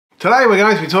Today we're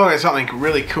going to be talking about something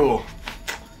really cool.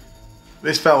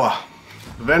 This fella,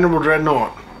 the Venerable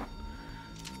Dreadnought.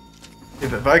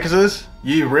 If it focuses,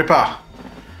 you ripper.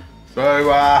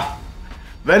 So,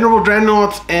 Venerable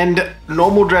Dreadnoughts and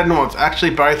normal Dreadnoughts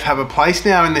actually both have a place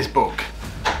now in this book.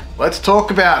 Let's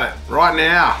talk about it right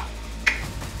now.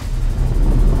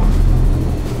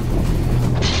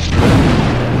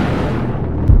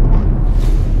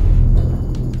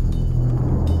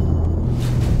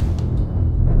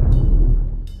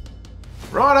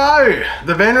 Righto,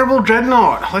 the Venerable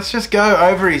Dreadnought. Let's just go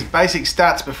over his basic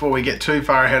stats before we get too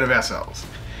far ahead of ourselves.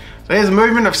 So he has a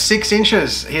movement of 6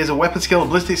 inches. He has a weapon skill, a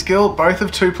ballistic skill, both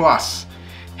of 2+.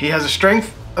 He has a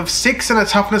strength of 6 and a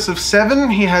toughness of 7.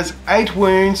 He has 8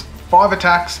 wounds, 5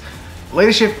 attacks,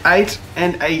 leadership 8,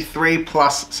 and a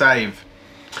 3+ save.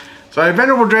 So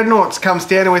Venerable Dreadnoughts comes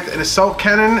standard with an assault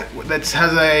cannon that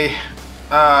has a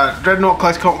Dreadnought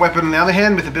close combat weapon on the other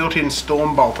hand with a built-in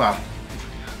storm bolter.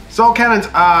 Assault cannons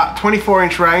are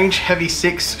 24-inch range, heavy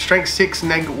 6, strength 6,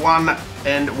 neg 1,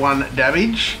 and 1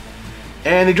 damage.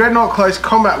 And the Dreadnought close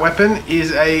combat weapon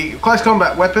is a close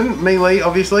combat weapon, melee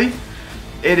obviously.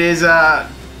 It is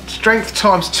strength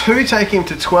times 2, taking him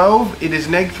to 12. It is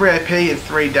neg 3 AP and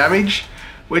 3 damage,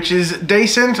 which is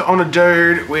decent on a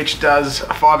dude which does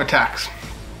 5 attacks.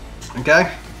 Okay.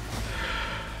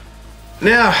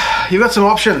 Now, you've got some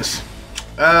options.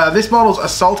 This model's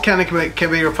assault cannon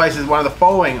can be replaced with one of the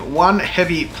following: 1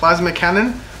 heavy plasma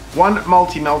cannon, 1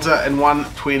 multi-melter, and 1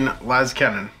 twin las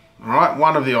cannon. Alright,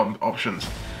 one of the options.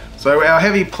 So our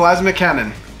heavy plasma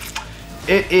cannon,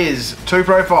 it is 2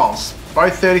 profiles,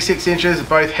 both 36 inches,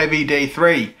 both heavy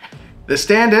D3. The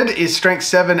standard is strength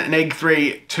 7, neg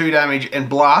 3, 2 damage, and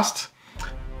blast.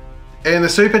 And the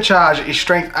supercharge is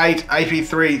strength 8, AP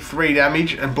 3, 3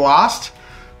 damage, and blast.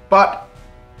 But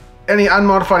any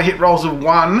unmodified hit rolls of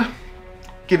 1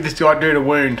 give this guy dude a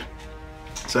wound.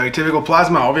 So typical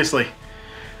plasma, obviously.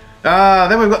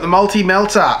 Then we've got the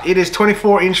multi-melter. It is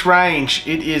 24-inch range.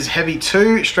 It is heavy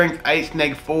 2, strength 8,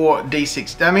 neg 4,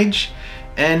 d6 damage.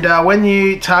 And when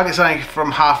you target something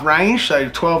from half range, so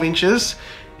 12 inches,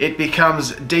 it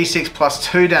becomes d6 plus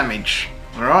 2 damage.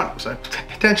 Alright, so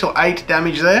potential 8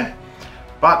 damage there,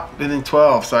 but within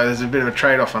 12, so there's a bit of a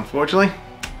trade-off unfortunately.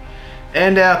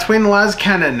 And our twin las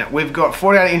cannon, we've got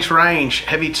 48-inch range,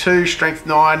 heavy 2, strength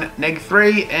 9, neg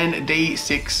 3, and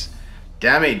d6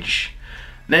 damage.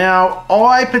 Now,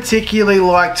 I particularly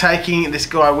like taking this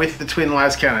guy with the twin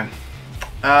las cannon.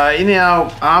 In our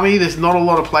army, there's not a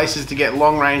lot of places to get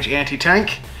long-range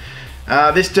anti-tank.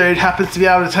 This dude happens to be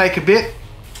able to take a bit,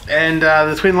 and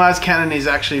the twin las cannon is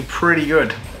actually pretty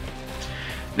good.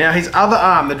 Now, his other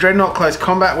arm, the Dreadnought close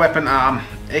combat weapon arm,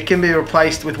 it can be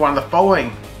replaced with one of the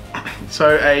following.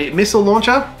 So a missile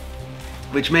launcher,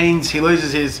 which means he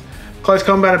loses his close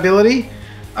combat ability,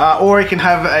 or he can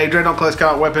have a Dreadnought close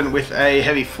combat weapon with a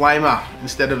heavy flamer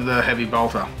instead of the heavy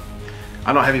bolter.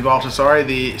 Not heavy bolter, sorry,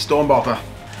 the storm bolter.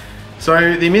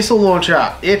 So the missile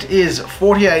launcher, it is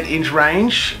 48-inch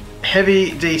range,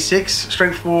 heavy D6,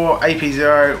 strength 4, AP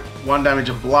 0, 1 damage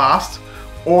and blast,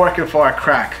 or it can fire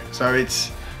crack. So it's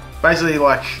basically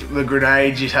like the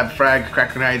grenades, you have frag,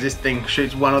 crack grenades, this thing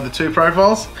shoots one of the 2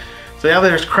 profiles. So the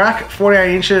other is crack,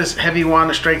 48 inches, heavy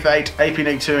 1, strength 8, AP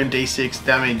neg 2, and d6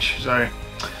 damage. So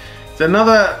it's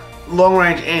another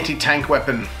long-range anti-tank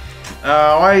weapon.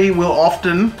 I will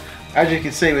often, as you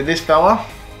can see with this fella,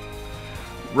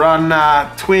 run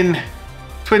twin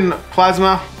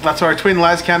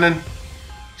las cannon.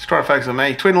 Just try to focus on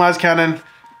me. Twin las cannon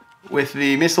with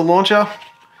the missile launcher.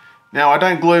 Now I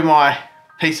don't glue my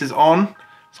pieces on,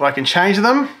 so I can change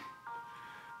them.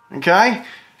 Okay.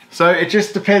 So it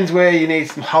just depends where you need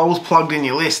some holes plugged in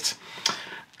your list.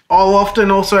 I'll often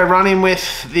also run in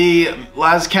with the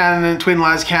las cannon and twin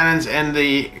las cannons and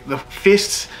the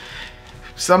fists.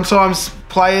 Sometimes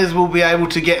players will be able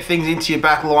to get things into your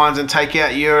back lines and take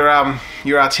out your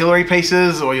artillery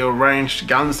pieces or your ranged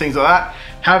guns, things like that.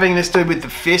 Having this dude with the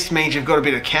fist means you've got a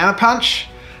bit of counter punch.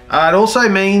 It also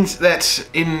means that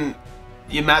in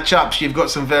your matchups, you've got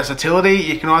some versatility.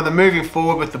 You can either move him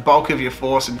forward with the bulk of your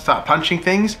force and start punching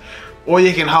things, or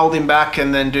you can hold him back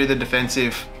and then do the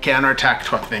defensive counter-attack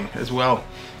type thing as well.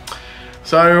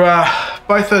 So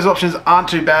both those options aren't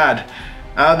too bad.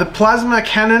 The plasma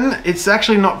cannon, it's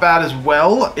actually not bad as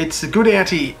well. It's a good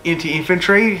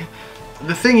anti-infantry.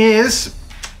 The thing is,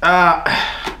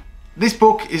 this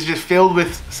book is just filled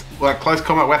with like close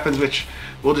combat weapons which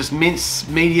will just mince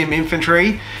medium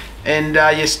infantry, and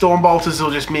your storm bolters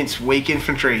will just mince weak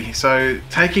infantry. So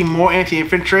taking more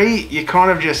anti-infantry, you're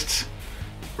kind of just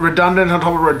redundant on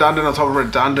top of redundant on top of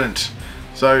redundant.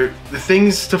 So the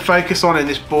things to focus on in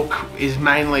this book is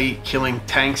mainly killing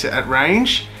tanks at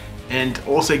range and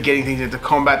also getting things into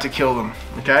combat to kill them,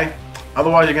 okay?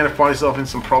 Otherwise you're going to find yourself in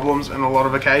some problems on a lot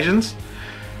of occasions.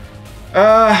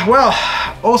 Well,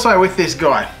 also with this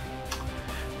guy,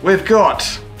 we've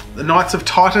got the Knights of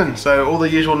Titan, so all the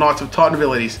usual Knights of Titan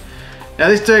abilities. Now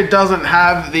this dude doesn't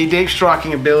have the deep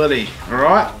striking ability,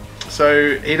 alright?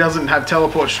 So he doesn't have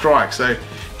teleport strike, so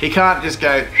he can't just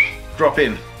go drop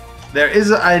in. There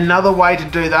is another way to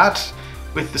do that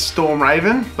with the Storm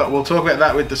Raven, but we'll talk about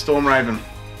that with the Storm Raven.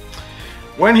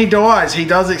 When he dies, he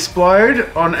does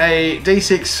explode on a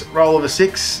d6 roll of a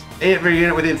 6. Every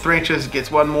unit within 3 inches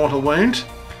gets 1 mortal wound.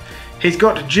 He's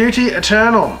got Duty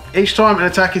Eternal. Each time an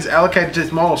attack is allocated to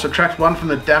this model, subtract 1 from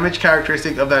the damage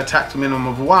characteristic of that attack to a minimum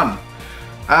of 1.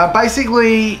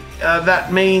 Basically,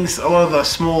 that means a lot of the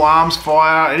small arms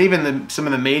fire, and even some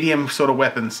of the medium sort of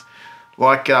weapons,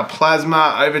 like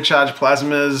plasma, overcharged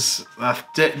plasmas,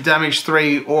 damage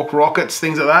 3 orc rockets,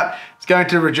 things like that. It's going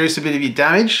to reduce a bit of your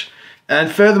damage. And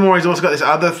furthermore, he's also got this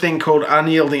other thing called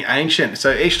Unyielding Ancient.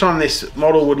 So each time this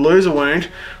model would lose a wound,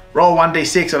 roll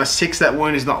 1d6. On a 6, that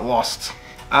wound is not lost.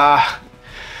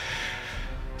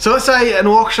 So let's say an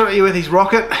orc shot at you with his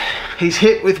rocket. He's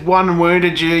hit with 1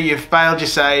 wounded you, you've failed your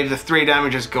save, the 3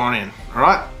 damage has gone in,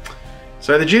 alright?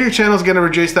 So the Duty Channel is going to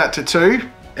reduce that to 2,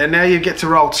 and now you get to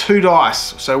roll 2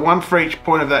 dice, so 1 for each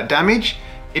point of that damage.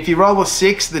 If you roll a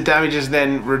 6, the damage is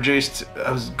then reduced,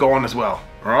 has gone as well,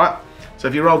 alright? So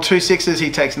if you roll 2 6s, he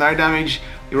takes no damage.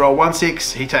 You roll 1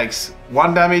 6, he takes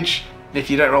 1 damage. And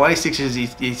if you don't roll any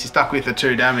 6s, he's stuck with the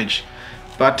 2 damage.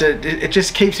 But it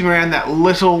just keeps him around that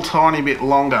little tiny bit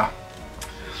longer.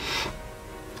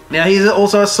 Now he's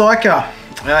also a Psyker.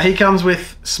 He comes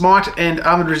with Smite and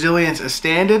Armored Resilience as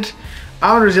standard.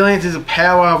 Armored Resilience is a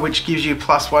power which gives you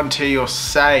 +1 to your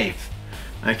save.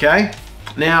 Okay?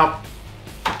 Now,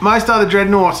 most other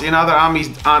dreadnoughts in other armies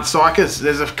aren't Psykers.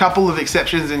 There's a couple of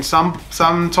exceptions in some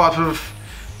type of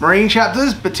marine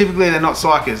chapters, but typically they're not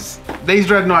Psykers. These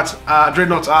dreadnoughts are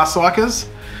Psykers,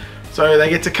 so they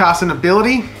get to cast an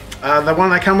ability. The one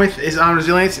they come with is Armor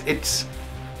Resilience.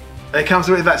 It comes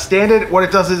with that standard. What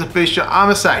it does is it boosts your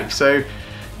armor save. So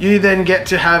you then get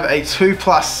to have a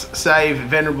 2+ save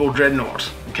Venerable Dreadnought.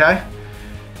 Okay?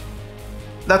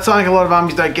 That's something a lot of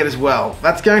armies don't get as well.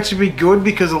 That's going to be good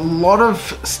because a lot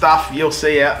of stuff you'll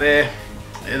see out there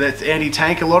that's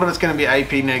anti-tank, a lot of it's going to be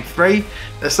AP neg 3.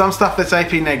 There's some stuff that's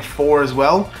AP neg 4 as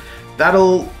well.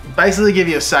 That'll basically give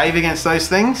you a save against those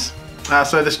things.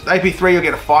 So the AP 3 you'll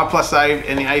get a 5+ save,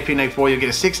 and the AP neg 4 you'll get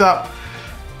a 6 up.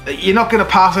 You're not going to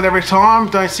pass it every time.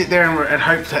 Don't sit there and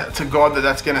hope to God that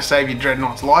that's going to save your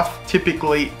Dreadnought's life.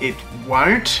 Typically it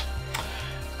won't.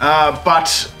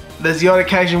 But there's the odd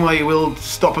occasion where you will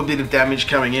stop a bit of damage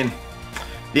coming in.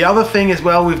 The other thing as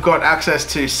well, we've got access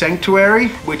to Sanctuary,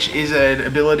 which is an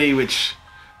ability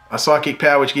a psychic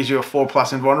power which gives you a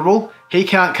 4+ invulnerable. He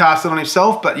can't cast it on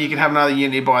himself, but you can have another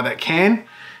unit nearby that can.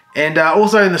 And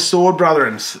also in the Sword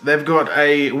Brethrens, they've got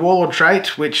a Warlord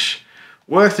trait which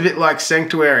works a bit like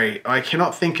Sanctuary. I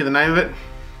cannot think of the name of it.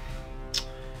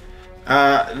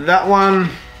 That one,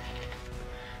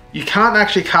 you can't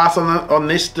actually cast on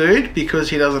this dude because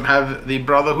he doesn't have the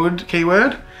Brotherhood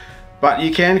keyword, but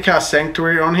you can cast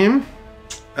Sanctuary on him.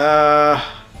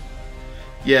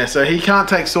 Yeah, so he can't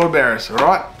take Sword Bearers,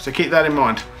 alright? So keep that in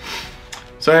mind.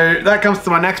 So that comes to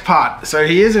my next part. So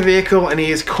he is a vehicle and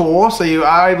he is core, so you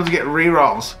are able to get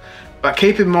rerolls. But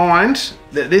keep in mind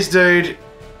that this dude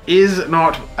is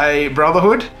not a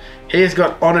Brotherhood. He has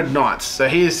got Honored Knights, so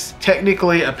he is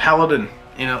technically a Paladin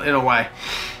in a way.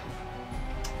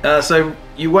 So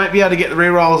you won't be able to get the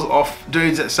rerolls off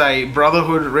dudes that say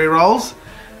Brotherhood rerolls.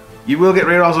 You will get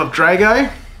rerolls off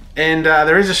Drago, and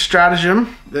there is a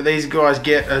stratagem that these guys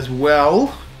get as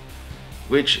well,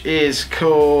 which is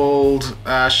called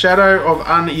Shadow of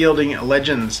Unyielding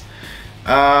Legends.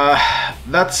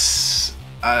 That's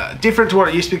different to what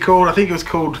it used to be called. I think it was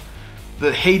called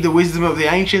Heed the Wisdom of the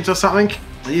Ancients or something.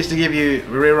 It used to give you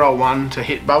reroll 1 to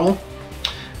hit bubble.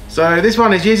 So this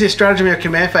one is use your stratagem in your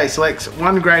command phase. Selects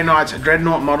 1 Grey Knight's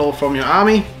Dreadnought model from your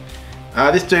army.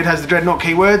 This dude has the Dreadnought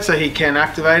keyword, so he can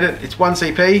activate it. It's 1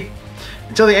 CP.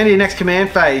 Until the end of your next command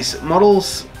phase, that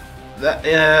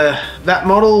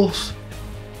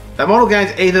model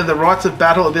gains either the Rites of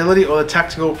Battle ability or the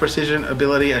Tactical Precision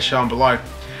ability as shown below.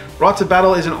 Rites of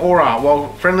Battle is an aura.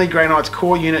 While friendly Grey Knight's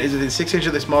core unit is within 6 inches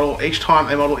of this model, each time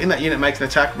a model in that unit makes an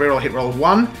attack, reroll a hit roll of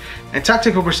 1. And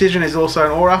Tactical Precision is also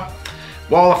an aura.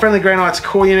 While a friendly Grey Knight's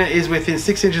core unit is within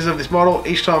 6 inches of this model,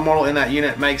 each time a model in that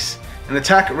unit makes an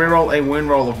attack, reroll a wound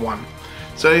roll of 1.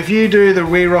 So if you do the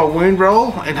reroll wound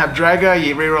roll and have Drago,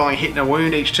 you're rerolling a hit and a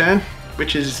wound each turn,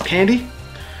 which is handy.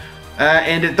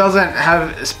 And it doesn't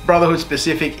have Brotherhood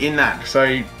specific in that.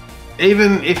 So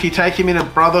even if you take him in a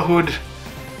Brotherhood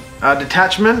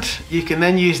detachment, you can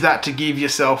then use that to give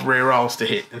yourself rerolls to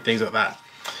hit and things like that.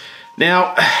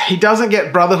 Now, he doesn't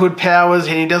get Brotherhood powers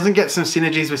and he doesn't get some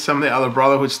synergies with some of the other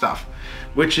Brotherhood stuff,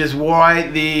 which is why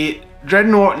the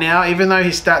Dreadnought now, even though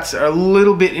his stats are a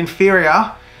little bit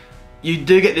inferior, you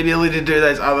do get the ability to do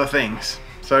those other things.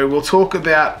 So we'll talk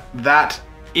about that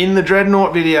in the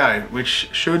Dreadnought video, which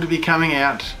should be coming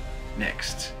out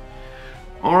next.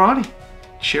 Alrighty,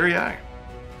 cheerio.